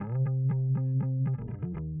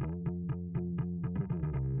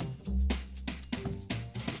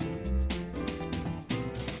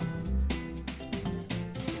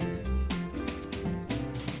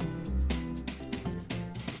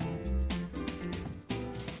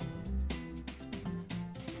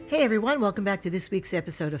Hey everyone, welcome back to this week's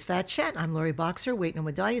episode of Fat Chat. I'm Lori Boxer, Weight No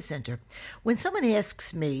More Diet Center. When someone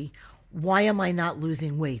asks me, why am I not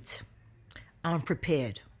losing weight? I'm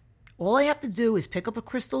prepared. All I have to do is pick up a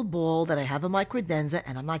crystal ball that I have in my credenza,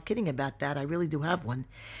 and I'm not kidding about that, I really do have one.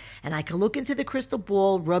 And I can look into the crystal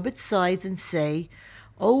ball, rub its sides, and say,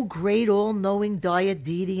 oh, great all-knowing diet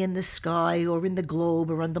deity in the sky or in the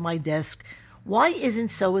globe or under my desk, why isn't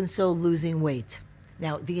so-and-so losing weight?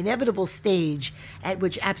 Now, the inevitable stage at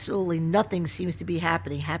which absolutely nothing seems to be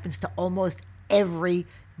happening happens to almost every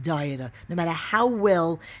dieter. No matter how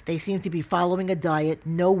well they seem to be following a diet,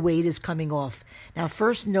 no weight is coming off. Now,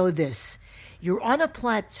 first know this. You're on a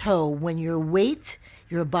plateau when your weight,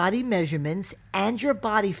 your body measurements, and your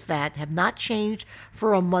body fat have not changed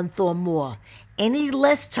for a month or more. Any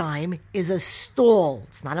less time is a stall.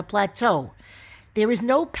 It's not a plateau. There is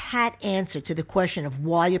no pat answer to the question of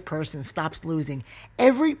why a person stops losing.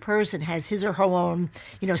 Every person has his or her own,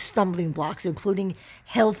 stumbling blocks, including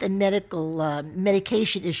health and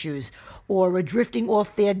medication issues, or drifting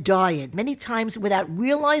off their diet, many times without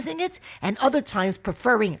realizing it, and other times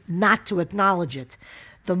preferring not to acknowledge it.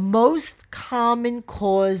 The most common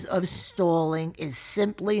cause of stalling is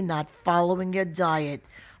simply not following your diet.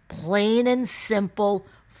 Plain and simple,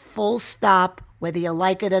 full stop, whether you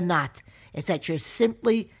like it or not. It's that you're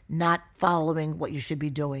simply not following what you should be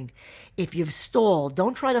doing. If you've stalled,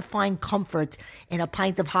 don't try to find comfort in a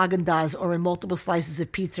pint of Haagen-Dazs or in multiple slices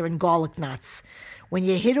of pizza and garlic knots. When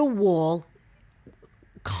you hit a wall,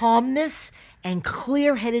 calmness and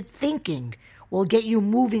clear-headed thinking will get you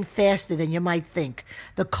moving faster than you might think.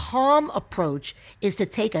 The calm approach is to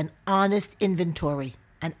take an honest inventory.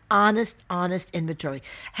 An honest inventory.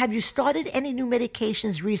 Have you started any new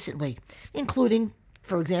medications recently, including,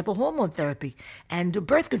 for example, hormone therapy and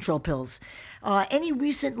birth control pills? Any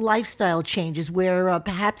recent lifestyle changes where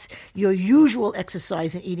perhaps your usual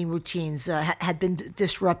exercise and eating routines had been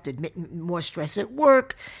disrupted? More stress at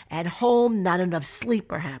work, at home, not enough sleep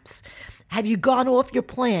perhaps. Have you gone off your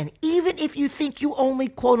plan, even if you think you only,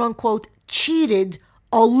 quote-unquote, cheated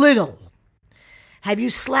a little? Have you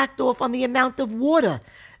slacked off on the amount of water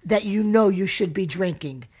that you know you should be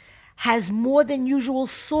drinking? Has more than usual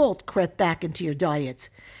salt crept back into your diet?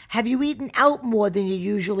 Have you eaten out more than you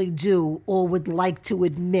usually do or would like to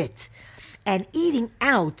admit? And eating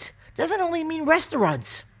out doesn't only mean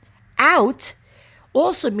restaurants. Out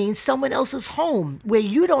also means someone else's home where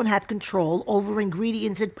you don't have control over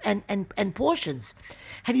ingredients and portions.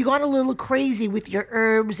 Have you gone a little crazy with your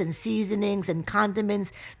herbs and seasonings and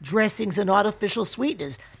condiments, dressings and artificial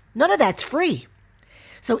sweeteners? None of that's free.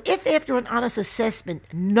 So if after an honest assessment,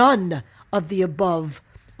 none of the above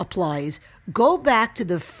applies, go back to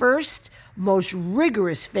the first, most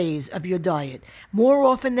rigorous phase of your diet. More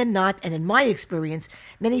often than not, and in my experience,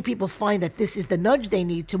 many people find that this is the nudge they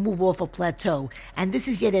need to move off a plateau. And this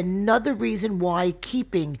is yet another reason why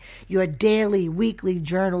keeping your daily, weekly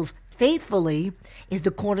journals faithfully is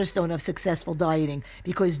the cornerstone of successful dieting,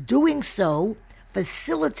 because doing so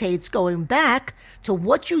facilitates going back to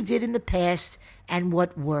what you did in the past and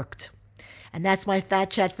what worked. And that's my Fat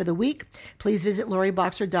Chat for the week. Please visit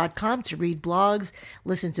LoriBoxer.com to read blogs,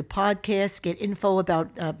 listen to podcasts, get info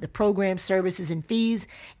about the program, services, and fees,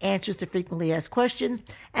 answers to frequently asked questions,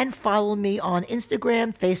 and follow me on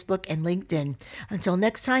Instagram, Facebook, and LinkedIn. Until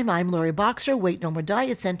next time, I'm Lori Boxer, Weight No More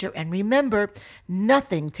Diet Center, and remember,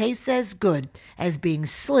 nothing tastes as good as being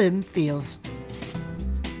slim feels.